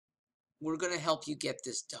we're going to help you get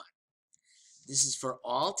this done. This is for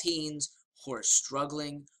all teens who are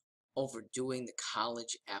struggling over doing the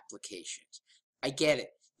college applications. I get it.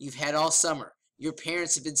 You've had all summer. Your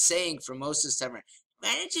parents have been saying for most of the summer,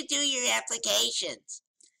 why don't you do your applications?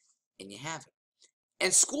 And you haven't.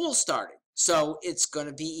 And school started, so it's going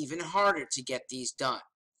to be even harder to get these done.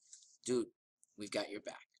 Dude, we've got your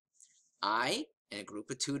back. I and a group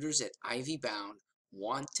of tutors at Ivy Bound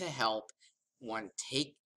want to help, want to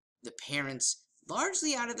take the parents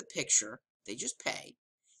largely out of the picture. They just pay,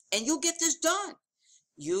 and you'll get this done.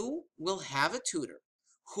 You will have a tutor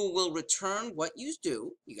who will return what you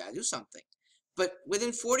do. You got to do something. But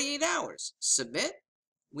within 48 hours, submit,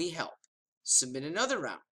 we help. Submit another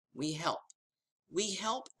round, we help. We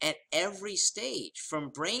help at every stage,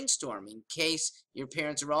 from brainstorming, in case your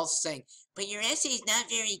parents are also saying, but your essay is not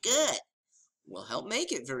very good. We'll help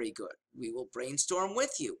make it very good. We will brainstorm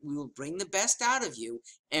with you. We will bring the best out of you,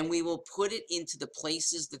 and we will put it into the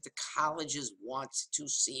places that the colleges want to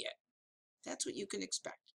see it. That's what you can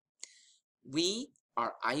expect. We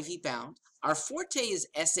are Ivy Bound. Our forte is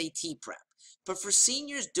SAT prep. But for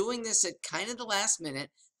seniors doing this at kind of the last minute,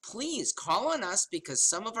 please call on us, because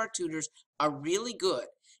some of our tutors are really good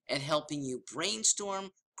at helping you brainstorm,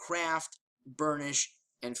 craft, burnish,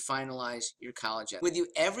 and finalize your college with you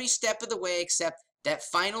every step of the way, except that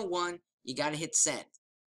final one, you got to hit send.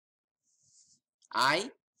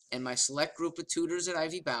 I and my select group of tutors at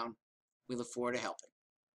Ivy Bound, we look forward to helping.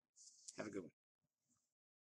 Have a good one.